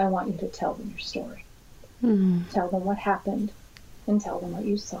 I want you to tell them your story. Mm-hmm. Tell them what happened and tell them what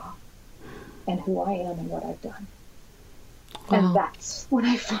you saw. And who I am and what I've done. Wow. And that's when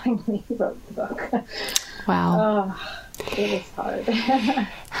I finally wrote the book. Wow. It was hard.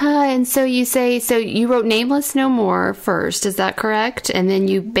 And so you wrote Nameless No More first, is that correct? And then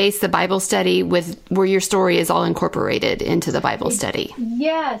you based the Bible study with where your story is all incorporated into the Bible study.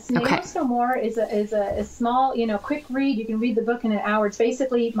 Yes. Nameless No More is a small, quick read. You can read the book in an hour. It's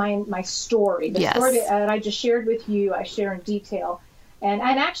basically my story. The story that I just shared with you, I share in detail. And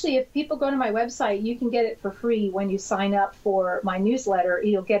actually, if people go to my website, you can get it for free when you sign up for my newsletter.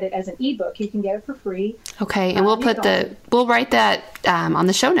 You'll get it as an ebook. You can get it for free. Okay, and we'll write that on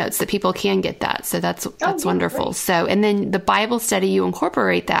the show notes that people can get that. So that's wonderful. Great. So, and then the Bible study, you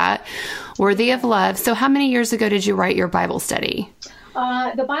incorporate that, Worthy of Love. So, how many years ago did you write your Bible study?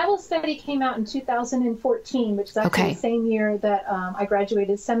 The Bible study came out in 2014, which is actually the same year that I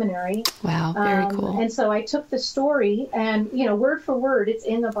graduated seminary. Wow, very cool. And so I took the story and, word for word, it's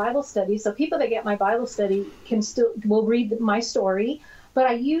in the Bible study. So people that get my Bible study will read my story. But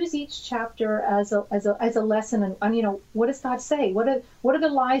I use each chapter as a lesson on what does God say? What are the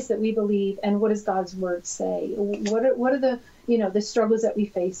lies that we believe, and what does God's word say? What are the the struggles that we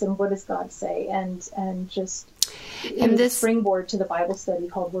face, and what does God say? And just this springboard to the Bible study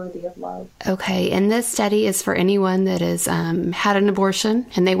called Worthy of Love. Okay, and this study is for anyone that has had an abortion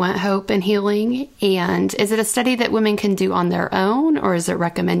and they want hope and healing. And is it a study that women can do on their own, or is it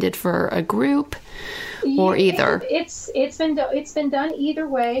recommended for a group? Or either. It's been done either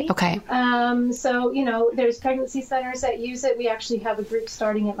way. Okay. So there's pregnancy centers that use it. We actually have a group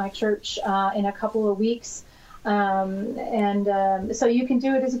starting at my church in a couple of weeks, so you can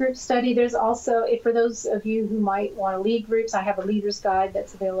do it as a group study. There's also, for those of you who might want to lead groups, I have a leader's guide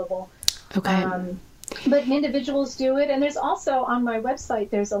that's available. Okay. But individuals do it, and there's also on my website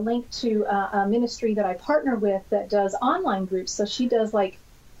there's a link to a ministry that I partner with that does online groups. So she does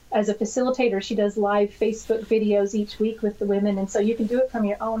as a facilitator, she does live Facebook videos each week with the women. And so you can do it from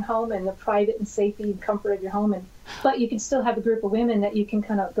your own home in the private and safety and comfort of your home. But you can still have a group of women that you can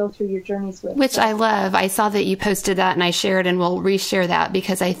kind of go through your journeys with. Which I love. I saw that you posted that and I shared, and we'll reshare that,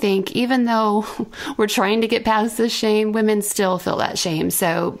 because I think even though we're trying to get past this shame, women still feel that shame.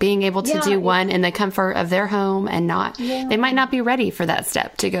 So being able to do one in the comfort of their home and they might not be ready for that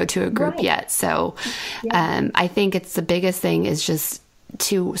step to go to a group yet. So I think it's the biggest thing is just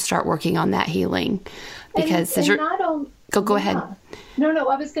to start working on that healing, because go ahead. No,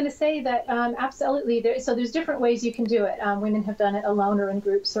 I was going to say that absolutely. There's different ways you can do it. Women have done it alone or in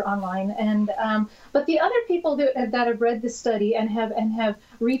groups or online, and but the other people that have read the study and have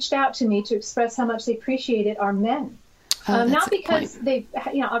reached out to me to express how much they appreciate it are men. Not because they've,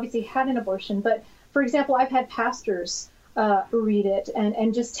 obviously had an abortion, but for example, I've had pastors read it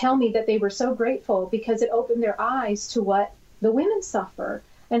and just tell me that they were so grateful because it opened their eyes to what the women suffer.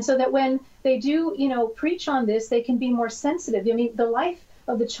 And so that when they do, preach on this, they can be more sensitive. I mean, the life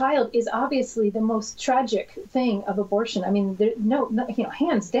of the child is obviously the most tragic thing of abortion. I mean,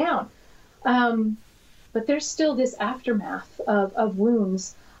 hands down. But there's still this aftermath of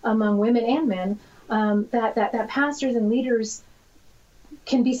wounds among women and men that pastors and leaders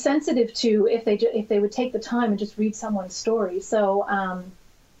can be sensitive to if they would take the time and just read someone's story. So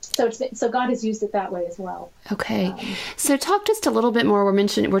God has used it that way as well. Okay. So talk just a little bit more.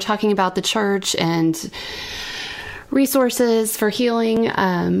 We're talking about the church and resources for healing.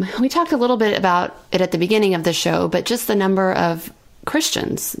 We talked a little bit about it at the beginning of the show, but just the number of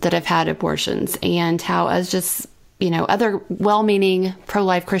Christians that have had abortions and how as just, other well-meaning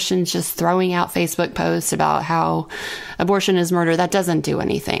pro-life Christians just throwing out Facebook posts about how abortion is murder, that doesn't do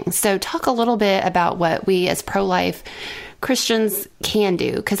anything. So talk a little bit about what we as pro-life Christians can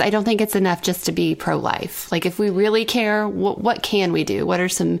do, because I don't think it's enough just to be pro-life. Like if we really care, what can we do? What are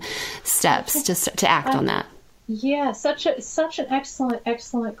some steps to act on that? Yeah, such an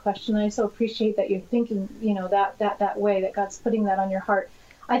excellent question. I so appreciate that you're thinking, that way, that God's putting that on your heart.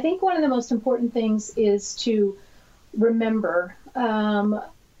 I think one of the most important things is to remember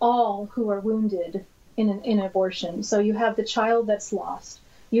all who are wounded in an abortion. So you have the child that's lost.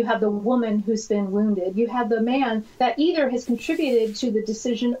 You have the woman who's been wounded. You have the man that either has contributed to the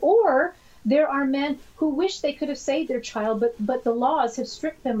decision, or there are men who wish they could have saved their child, but the laws have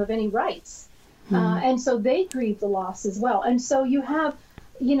stripped them of any rights. And so they grieve the loss as well. And so you have,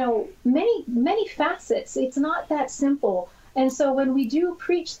 many facets. It's not that simple. And so when we do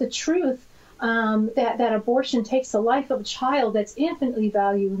preach the truth, that abortion takes the life of a child that's infinitely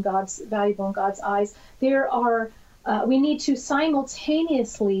valuable in God's eyes, we need to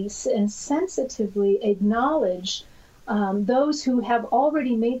simultaneously and sensitively acknowledge those who have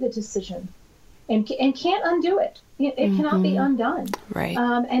already made the decision and can't undo it. It cannot be undone. Right.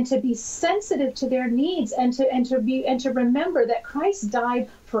 And to be sensitive to their needs and to remember that Christ died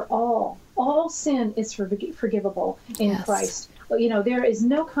for all. All sin is forgivable in Christ. There is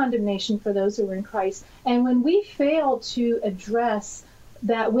no condemnation for those who are in Christ. And when we fail to address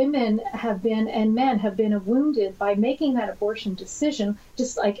that women have been and men have been wounded by making that abortion decision,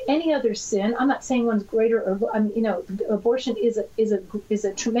 just like any other sin. I'm not saying one's greater or abortion is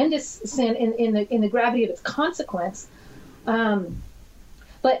a tremendous sin in the gravity of its consequence.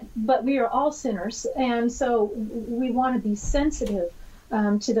 But we are all sinners, and so we want to be sensitive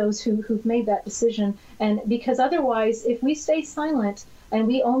to those who've made that decision, and because otherwise, if we stay silent and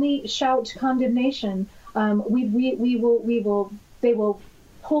we only shout condemnation, they will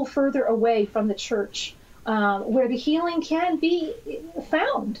pull further away from the church, where the healing can be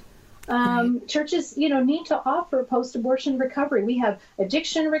found. Churches, need to offer post-abortion recovery. We have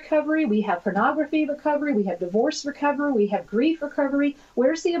addiction recovery, we have pornography recovery, we have divorce recovery, we have grief recovery.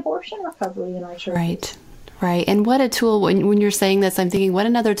 Where's the abortion recovery in our church? Right. And what a tool, when you're saying this, I'm thinking, what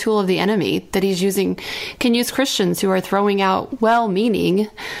another tool of the enemy that he's using, can use Christians who are throwing out well-meaning,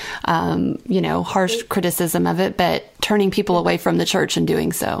 harsh criticism of it, but turning people away from the church and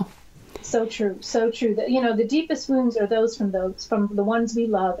doing so. So true. The deepest wounds are those from the ones we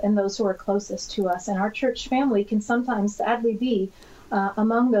love and those who are closest to us. And our church family can sometimes sadly be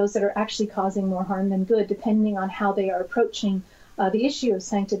among those that are actually causing more harm than good, depending on how they are approaching the issue of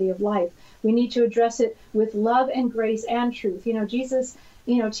sanctity of life. We need to address it with love and grace and truth. Jesus,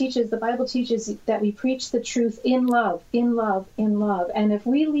 the Bible teaches that we preach the truth in love. And if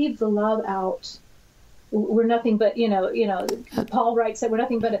we leave the love out, we're nothing but, Paul writes that we're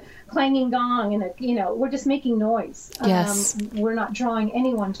nothing but a clanging gong and we're just making noise. Yes. We're not drawing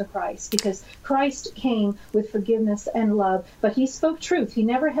anyone to Christ, because Christ came with forgiveness and love, but he spoke truth. He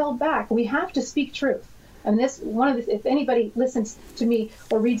never held back. We have to speak truth. And if anybody listens to me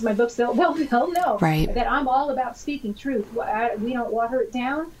or reads my books, they'll know that I'm all about speaking truth. We don't water it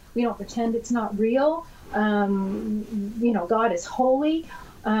down. We don't pretend it's not real. God is holy,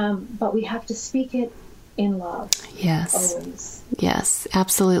 but we have to speak it in love. Yes. Always. Yes,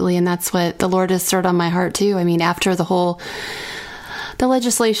 absolutely. And that's what the Lord has stirred on my heart too. I mean, after the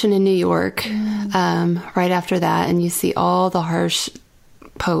legislation in New York, right after that, and you see all the harsh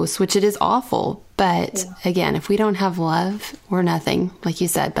posts, which it is awful. But again, if we don't have love, we're nothing, like you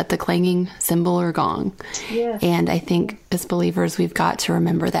said, but the clanging cymbal or gong. Yes. And I think as believers, we've got to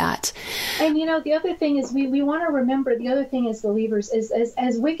remember that. And, the other thing is we want to remember, the other thing as believers is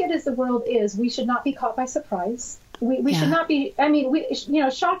as wicked as the world is, we should not be caught by surprise. We should not be, I mean,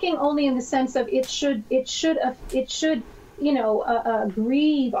 shocking only in the sense of it should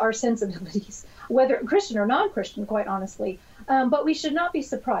grieve our sensibilities, whether Christian or non-Christian, quite honestly. But we should not be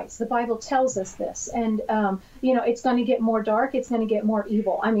surprised. The Bible tells us this. And, it's going to get more dark. It's going to get more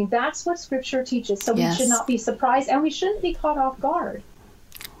evil. I mean, that's what Scripture teaches. So we should not be surprised, and we shouldn't be caught off guard.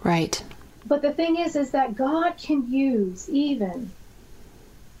 Right. But the thing is that God can use even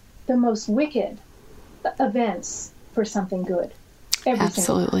the most wicked events for something good.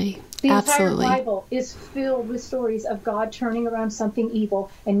 Absolutely. The entire Bible is filled with stories of God turning around something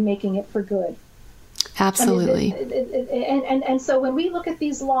evil and making it for good. Absolutely. And so when we look at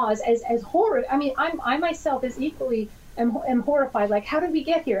these laws as horror, I mean, I myself is equally am horrified. Like, how did we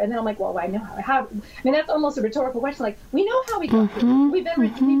get here? And then I'm like, well, I know how. I mean, that's almost a rhetorical question. Like, we know how we got here. We've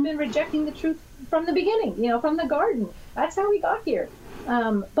been rejecting the truth from the beginning. From the garden. That's how we got here.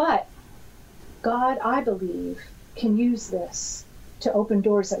 But God, I believe, can use this to open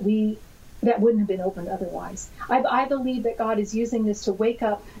doors that wouldn't have been opened otherwise. I believe that God is using this to wake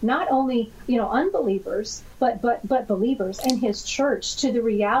up not only unbelievers but believers in His church to the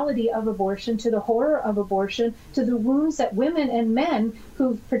reality of abortion, to the horror of abortion, to the wounds that women and men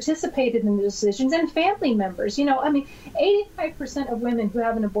who've participated in the decisions and family members. 85% of women who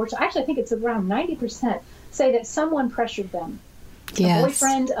have an abortion, actually I think it's around 90%, say that someone pressured them. Yes. A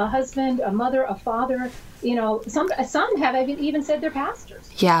boyfriend, a husband, a mother, a father. Some have even said they're pastors.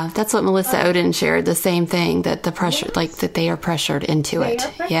 Yeah, that's what Melissa Oden shared. The same thing, that the pressure, that they are pressured into it.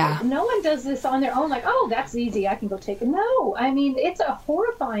 Yeah. No one does this on their own. Like, oh, that's easy. I can go take it. No, I mean, it's a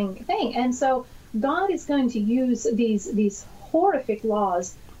horrifying thing. And so God is going to use these horrific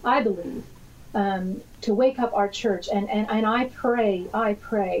laws, I believe, to wake up our church. And I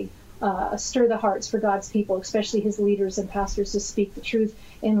pray. Stir the hearts for God's people, especially His leaders and pastors, to speak the truth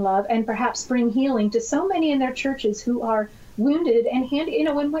in love and perhaps bring healing to so many in their churches who are wounded and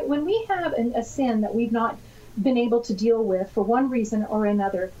when we have a sin that we've not been able to deal with for one reason or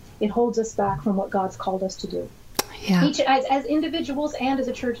another, it holds us back from what God's called us to do. Yeah. Each as individuals and as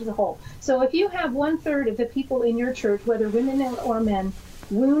a church as a whole. So if you have 1/3 of the people in your church, whether women or men,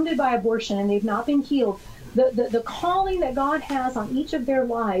 wounded by abortion and they've not been healed, the calling that God has on each of their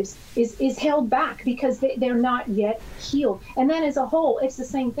lives is held back because they're not yet healed. And then as a whole, it's the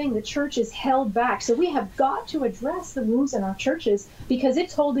same thing. The church is held back. So we have got to address the wounds in our churches because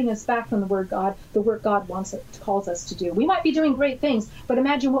it's holding us back from the work God calls us to do. We might be doing great things, but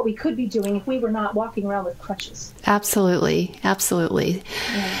imagine what we could be doing if we were not walking around with crutches. Absolutely. Absolutely.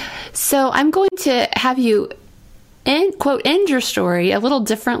 Yeah. So I'm going to have you end your story a little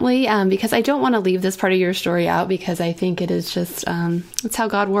differently because I don't want to leave this part of your story out because I think it is just, it's how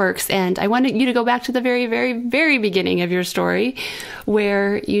God works. And I wanted you to go back to the very, very, very beginning of your story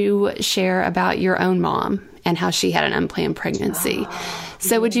where you share about your own mom and how she had an unplanned pregnancy.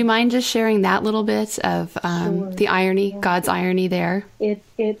 So would you mind just sharing that little bit of sure. The irony, God's irony there?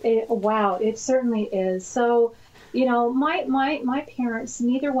 Wow, it certainly is. So, my parents,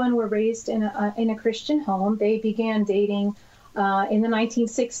 neither one were raised in a Christian home. They began dating in the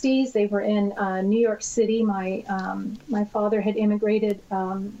 1960s. They were in New York City. My father had immigrated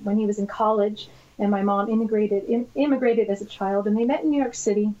when he was in college, and my mom immigrated as a child, and they met in New York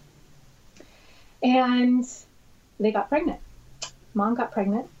City. And they got pregnant. Mom got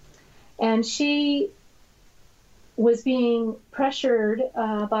pregnant, and she was being pressured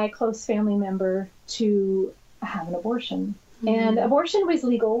by a close family member to have an abortion. Mm-hmm. And abortion was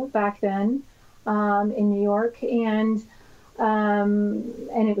legal back then in New York, and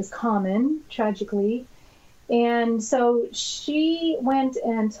it was common, tragically. And so she went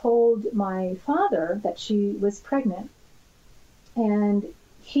and told my father that she was pregnant, and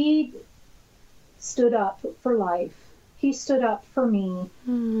he stood up for life. He stood up for me.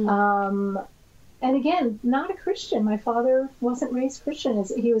 Mm-hmm. And again, not a Christian. My father wasn't raised Christian.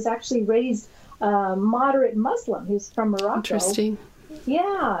 He was actually raised moderate Muslim. He's from Morocco. Interesting.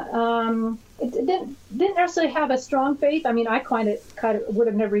 Yeah. It didn't necessarily have a strong faith. I mean, I kind of would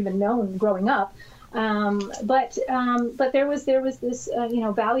have never even known growing up. But there was this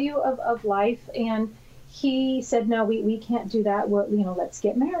value of life, and he said, no, we can't do that. Well, let's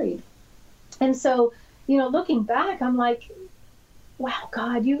get married. And so, looking back, I'm like, wow,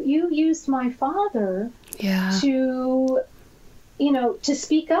 God, you used my father to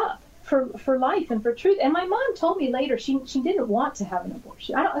speak up for life and for truth. And my mom told me later she didn't want to have an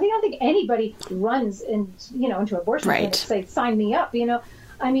abortion. I don't think anybody runs into abortion and say, sign me up.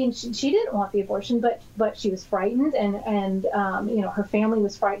 I mean, she didn't want the abortion, but she was frightened, and her family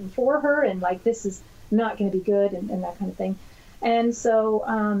was frightened for her, and like, this is not going to be good, and that kind of thing. And so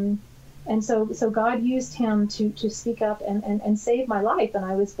And so God used him to speak up and save my life. And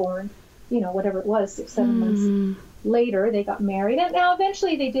I was born, whatever it was, 6-7 months later. They got married, and now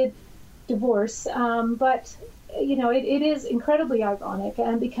eventually they did divorce. But it is incredibly ironic,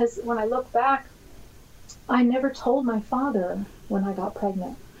 and because when I look back, I never told my father when I got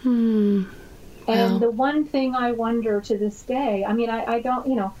pregnant. And the one thing I wonder to this day, I mean, I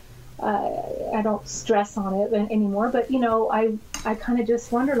don't, I don't stress on it anymore, but I kind of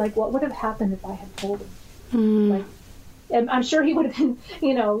just wonder, like, what would have happened if I had told him? Like, and I'm sure he would have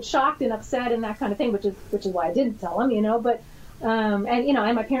been, shocked and upset and that kind of thing, which is why I didn't tell him, but,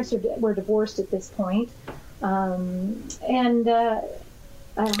 and my parents were divorced at this point. But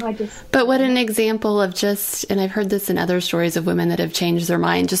what an example of and I've heard this in other stories of women that have changed their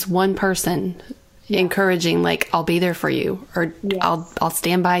mind, just one person encouraging, like, I'll be there for you, or I'll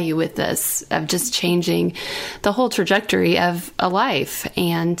stand by you with this, of just changing the whole trajectory of a life.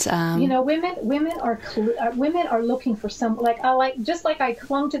 And women are looking for some, just like I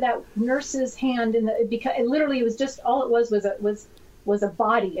clung to that nurse's hand because it literally was just all it was a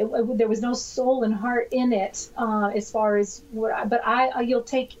body. There was no soul and heart in it, as far as you'll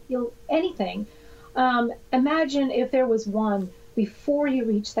take anything. Imagine if there was one before you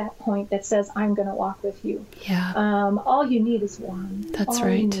reach that point that says, I'm going to walk with you. Yeah. All you need is one. That's all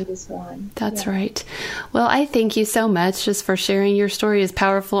right. You need is one. That's right. Well, I thank you so much just for sharing. Your story is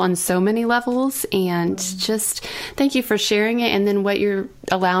powerful on so many levels, and just thank you for sharing it, and then what you're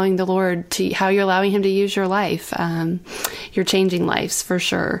allowing the Lord how you're allowing him to use your life. You're changing lives for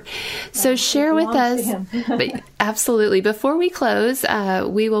sure. So share with us. But absolutely. Before we close,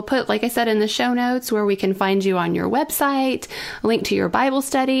 we will put, like I said, in the show notes where we can find you on your website, a link to your Bible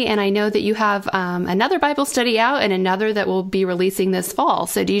study. And I know that you have another Bible study out and another that will be releasing this fall.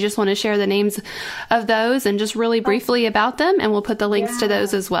 So do you just want to share the names of those and just really briefly about them? And we'll put the links to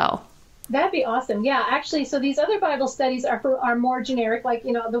those as well. That'd be awesome. Yeah, actually, so these other Bible studies are more generic, like,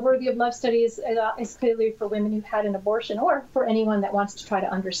 the Worthy of Love study is clearly for women who've had an abortion, or for anyone that wants to try to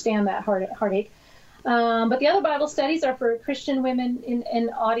understand that heartache. But the other Bible studies are for Christian women in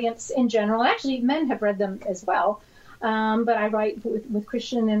audience in general. Actually, men have read them as well. But I write with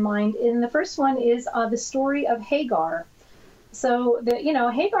Christian in mind. And the first one is the story of Hagar. So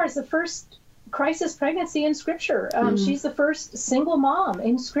Hagar is the first crisis pregnancy in Scripture. She's the first single mom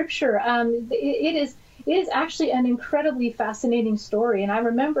in Scripture. It is actually an incredibly fascinating story. And I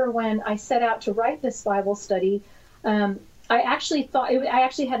remember when I set out to write this Bible study, I actually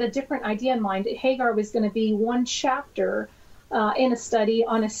had a different idea in mind. Hagar was going to be one chapter in a study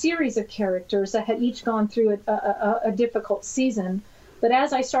on a series of characters that had each gone through a difficult season. But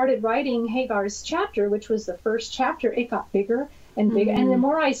as I started writing Hagar's chapter, which was the first chapter, it got bigger and bigger. And the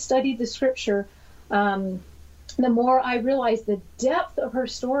more I studied the Scripture, the more I realized the depth of her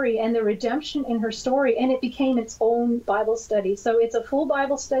story and the redemption in her story, and it became its own Bible study. So it's a full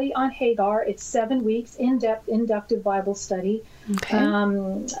Bible study on Hagar. It's 7 weeks, in-depth, inductive Bible study. Okay.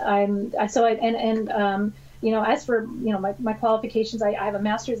 As for my qualifications, I have a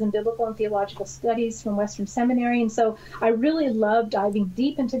master's in biblical and theological studies from Western Seminary, and so I really love diving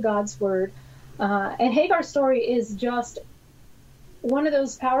deep into God's Word. And Hagar's story is just one of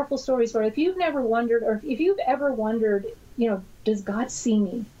those powerful stories where if you've never wondered, or if you've ever wondered, does God see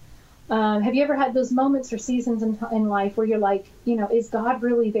me? Have you ever had those moments or seasons in life where you're like, is God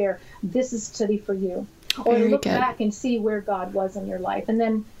really there? This is study for you. Or look back and see where God was in your life. And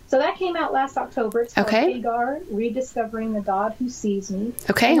then, so that came out last October. It's called Hagar, Rediscovering the God Who Sees Me.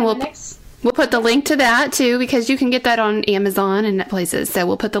 Okay, and we'll put the link to that too, because you can get that on Amazon and places. So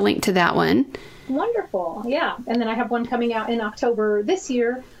we'll put the link to that one. Wonderful. Yeah. And then I have one coming out in October this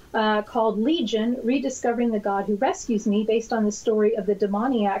year called Legion, Rediscovering the God Who Rescues Me, based on the story of the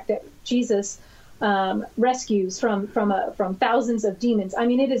demoniac that Jesus rescues from thousands of demons. I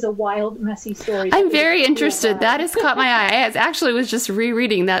mean, it is a wild, messy story. I'm very interested. That has caught my eye. I actually was just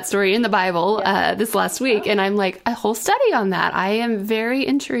rereading that story in the Bible this last week, and I'm like, a whole study on that. I am very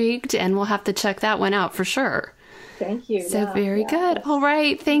intrigued, and we'll have to check that one out for sure. Thank you. So very good. All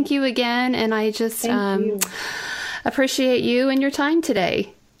right. Thank you again. And I just appreciate you and your time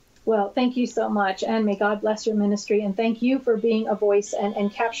today. Well, thank you so much. And may God bless your ministry. And thank you for being a voice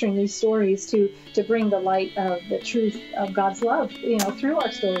and capturing these stories to bring the light of the truth of God's love, through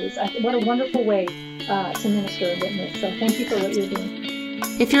our stories. What a wonderful way to minister and witness. So thank you for what you're doing.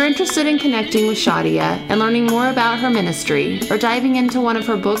 If you're interested in connecting with Shadia and learning more about her ministry or diving into one of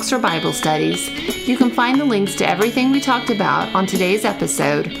her books or Bible studies, you can find the links to everything we talked about on today's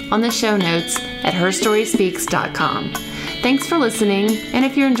episode on the show notes at herstoryspeaks.com. Thanks for listening, and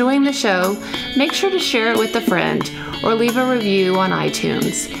if you're enjoying the show, make sure to share it with a friend or leave a review on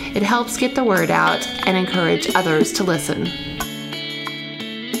iTunes. It helps get the word out and encourage others to listen.